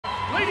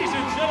Ladies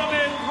and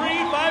gentlemen, 3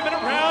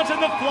 5-minute rounds in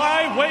the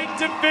flyweight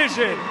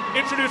division.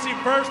 Introducing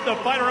first the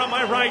fighter on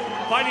my right,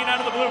 fighting out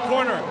of the blue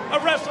corner, a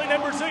wrestling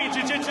and Brazilian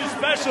Jiu-Jitsu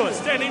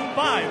specialist, standing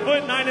 5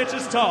 foot 9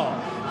 inches tall.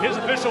 His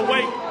official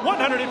weight,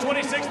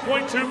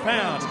 126.2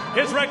 pounds.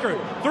 His record,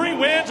 3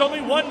 wins, only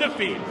 1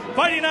 defeat.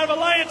 Fighting out of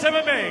Alliance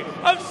MMA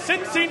of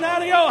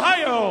Cincinnati,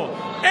 Ohio,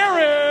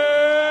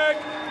 Eric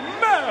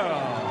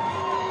Moell.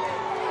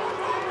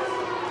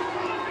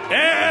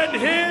 And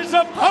his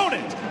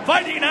opponent,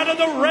 fighting out of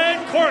the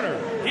red corner.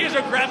 He is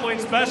a grappling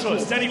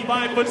specialist, standing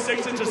 5 foot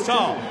 6 inches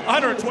tall,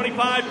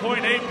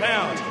 125.8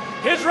 pounds.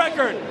 His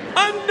record,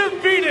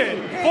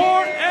 undefeated, 4-0,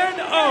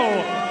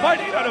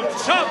 fighting out of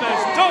Chavez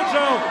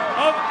Dojo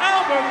of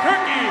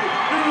Albuquerque,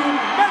 New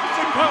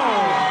Mexico.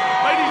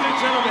 Ladies and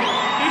gentlemen,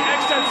 the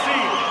XFC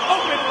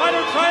Open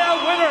Fighter Tryout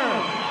winner,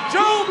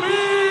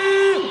 Joby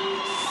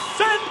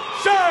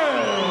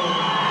Sanchez.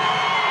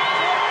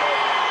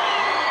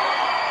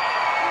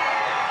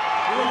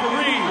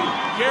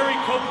 Gary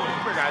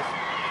Copeland. Here, guys.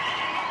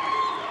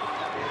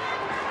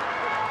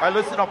 All right,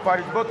 listen up,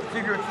 fighters. Both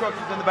receive your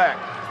instructions in the back.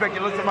 Expect you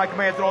to listen to my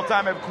commands at all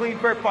times. Have a clean,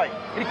 fair fight.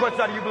 Any questions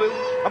out of you, Blue?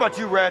 How about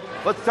you, Red?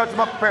 Let's touch them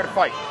up. Prepare to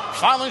fight.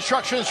 Final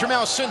instructions from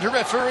our center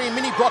referee,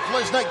 Mini Brock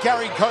Lesnar,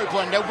 Gary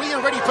Copeland. We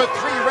are ready for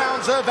 3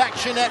 rounds of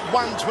action at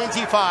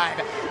 125.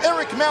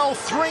 Eric Moell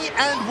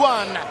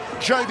 3-1.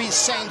 Joby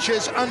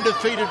Sanchez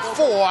undefeated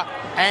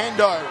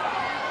 4-0.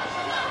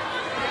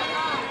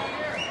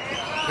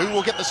 Who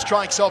will get the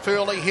strikes off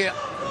early here?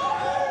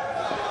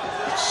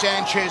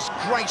 Sanchez,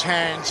 great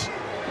hands.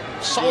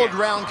 Solid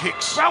round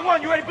kicks. Round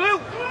 1, you ready, Blue?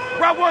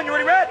 Round 1, you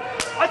ready, Red?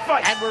 Let's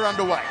fight. And we're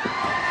underway.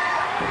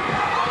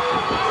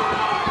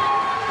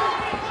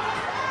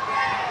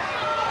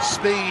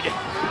 Speed,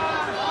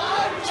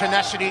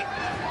 tenacity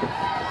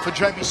for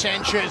Joby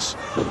Sanchez.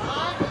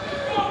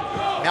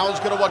 Moell's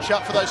got to watch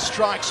out for those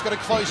strikes, got to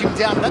close him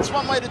down. That's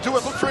one way to do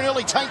it. Look for an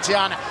early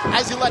takedown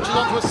as he latches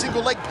onto a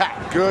single leg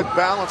pack. Good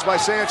balance by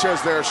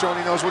Sanchez there, showing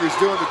he knows what he's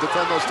doing to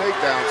defend those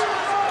takedowns.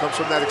 Comes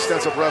from that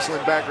extensive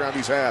wrestling background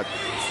he's had.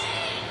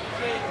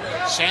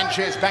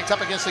 Sanchez backed up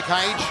against the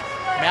cage.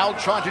 Moell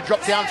trying to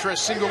drop down for a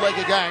single leg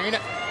again.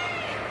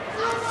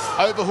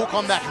 Overhook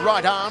on that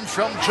right arm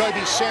from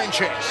Joby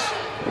Sanchez.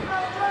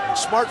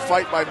 Smart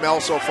fight by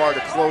Moell so far to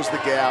close the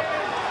gap,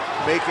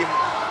 make him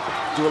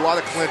do a lot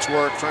of clinch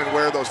work, trying to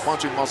wear those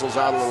punching muscles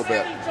out a little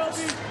bit.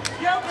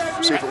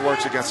 See if it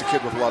works against a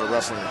kid with a lot of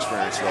wrestling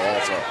experience though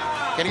also.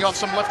 Getting off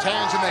some left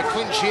hands in their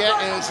clinch here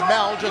is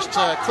Moell, just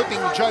clipping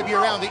Joby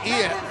around the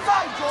ear.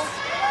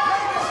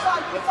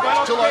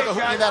 Still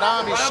overhooking that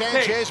arm is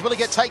Sanchez. Will he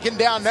get taken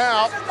down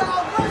now?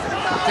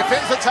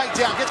 Defends the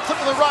takedown, gets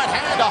clipped with the right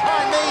hand, a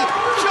high knee,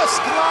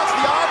 just glanced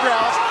the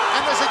eyebrows,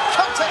 and there's a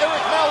cut to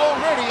Eric Moell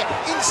already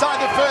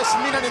inside the first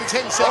minute and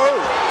 10 seconds. Oh.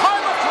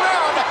 High left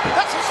round,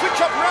 that's a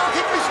switch-up round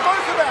kick we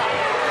spoke about.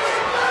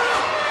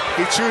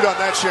 He chewed on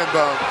that shin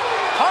bone.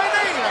 High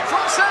knee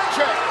from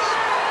Sanchez.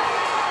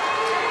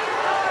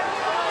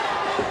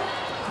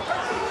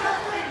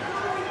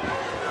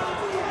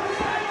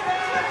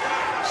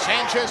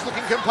 Sanchez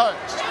looking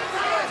composed.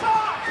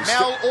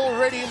 Moell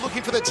already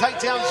looking for the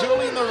takedowns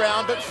early in the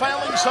round, but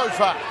failing so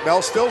far.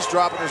 Moell still's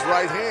dropping his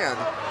right hand.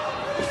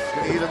 He's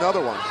going to eat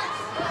another one.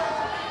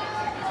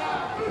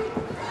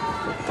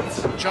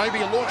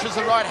 Joby launches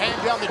the right hand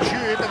down the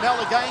tube, and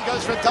Moell again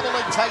goes for a double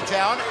leg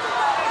takedown.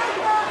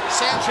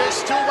 Sanchez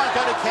still won't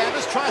go to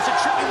canvas, tries to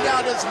trip him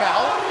down as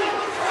Moell.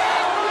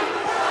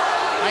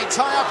 They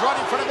tie up right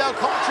in front of our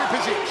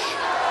commentary position.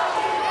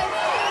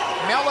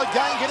 Moell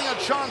again getting a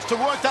chance to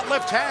work that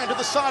left hand to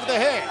the side of the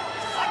head.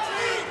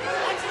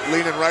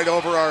 Leaning right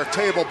over our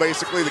table,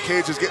 basically. The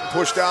cage is getting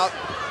pushed out.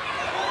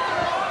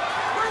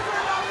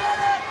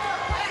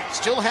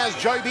 Still has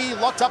Joby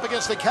locked up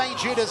against the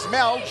cage here as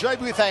Moell.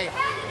 Joby with a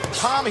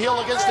palm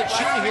heel against the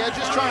chin here,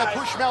 just trying to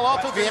push Moell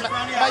off of him.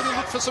 Maybe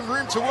look for some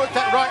room to work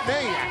that right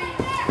knee.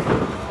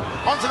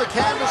 Onto the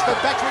canvas, but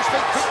back to his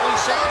feet quickly,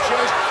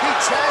 Sanchez. He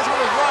tags him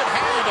with his right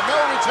hand, and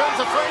Moell returns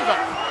the favor.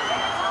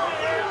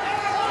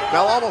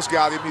 Moell almost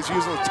got him. He's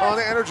using a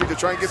ton of energy to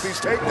try and get these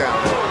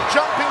takedowns.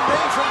 Jumping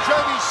knee from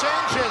Joby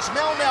Sanchez.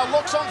 Moell now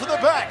looks onto the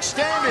back,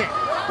 standing.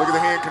 Look at the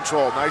hand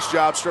control. Nice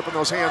job stripping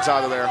those hands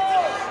out of there.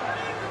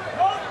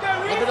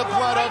 A bit of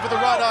blood over the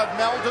right eye of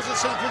Moell. Doesn't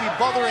seem to be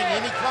bothering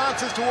him. He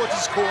glances towards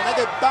his corner.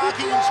 They're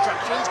barking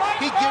instructions.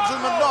 He gives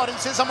them a nod and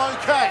says, I'm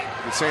okay.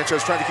 And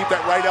Sanchez trying to keep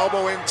that right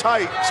elbow in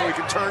tight so he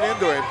can turn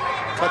into him.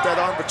 Cut that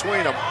arm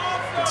between them.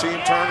 You can see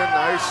him turning.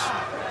 Nice.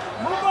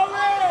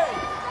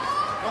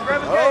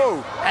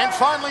 Oh! And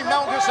finally,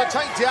 Moell gets a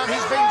takedown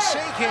he's been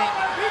seeking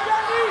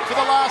for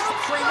the last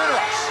 3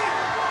 minutes.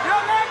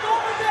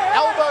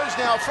 Elbows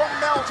now from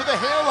Moell to the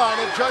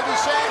hairline of Joby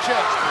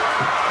Sanchez.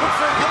 Look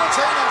for a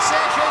guillotine, and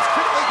Sanchez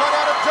quickly got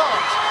out of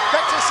dodge.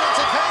 Back to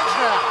center cage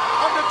now.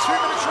 Under 2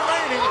 minutes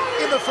remaining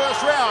in the first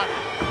round.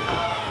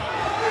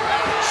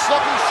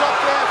 Sloppy shot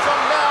there from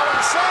Moell,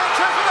 and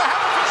Sanchez with a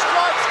hammer for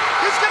strikes.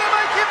 He's going to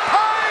make him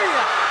pay.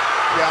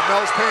 Yeah,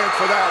 Moell's paying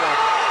for that one.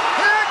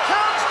 Here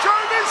comes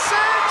Joby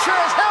Sanchez.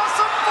 House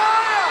of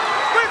fire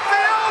with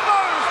the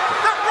elbows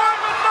that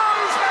Roman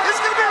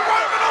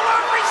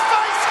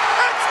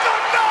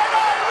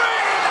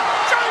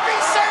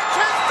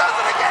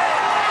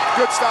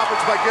good stoppage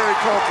by Gary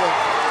Copeland.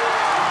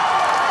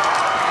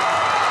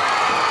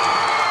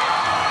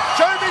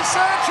 Joby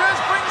Sanchez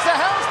brings the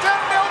house down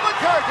in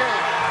Albuquerque.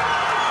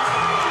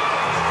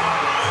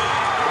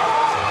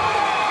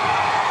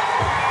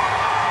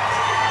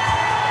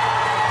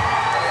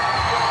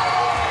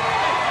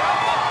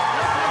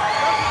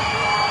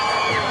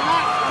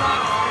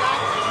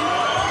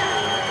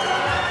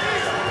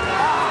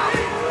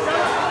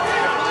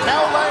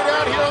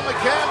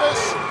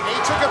 Canvas. He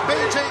took a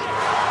beating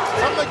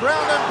from the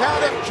ground and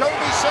pounded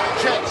Joby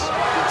Sanchez.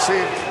 You can see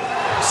him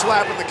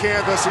slapping the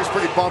canvas. He's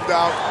pretty bummed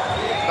out.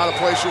 Not a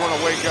place you want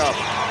to wake up.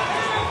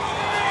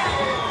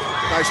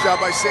 Nice job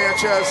by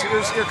Sanchez.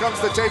 Here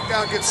comes the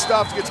takedown. Gets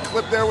stuffed. Gets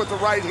clipped there with the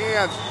right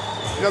hand.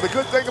 You know, the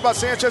good thing about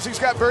Sanchez, he's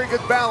got very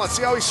good balance.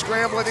 See how he's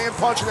scrambling and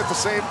punching at the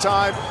same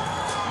time.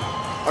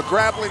 A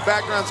grappling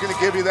background is going to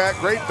give you that.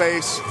 Great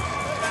base.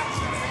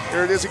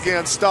 Here it is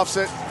again. Stuffs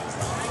it.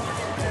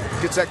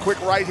 Gets that quick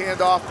right hand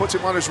off, puts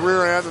him on his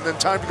rear end, and then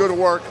time to go to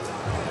work.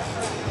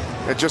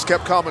 It just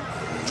kept coming.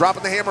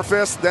 Dropping the hammer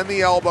fist, then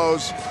the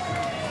elbows,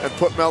 and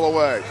put Mel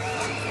away.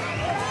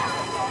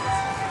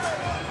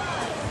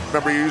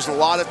 Remember, he used a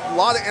lot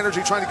of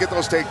energy trying to get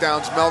those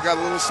takedowns. Mel got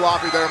a little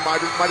sloppy there, might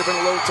have been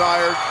a little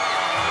tired.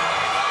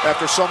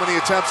 After so many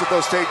attempts at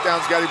those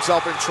takedowns, got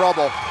himself in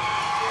trouble.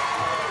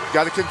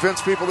 Got to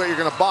convince people that you're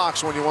going to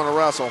box when you want to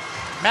wrestle.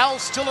 Mel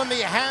still in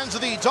the hands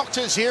of the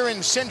doctors here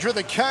in center of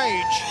the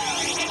cage,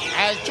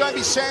 as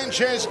Joby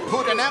Sanchez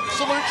put an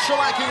absolute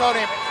shellacking on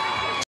him.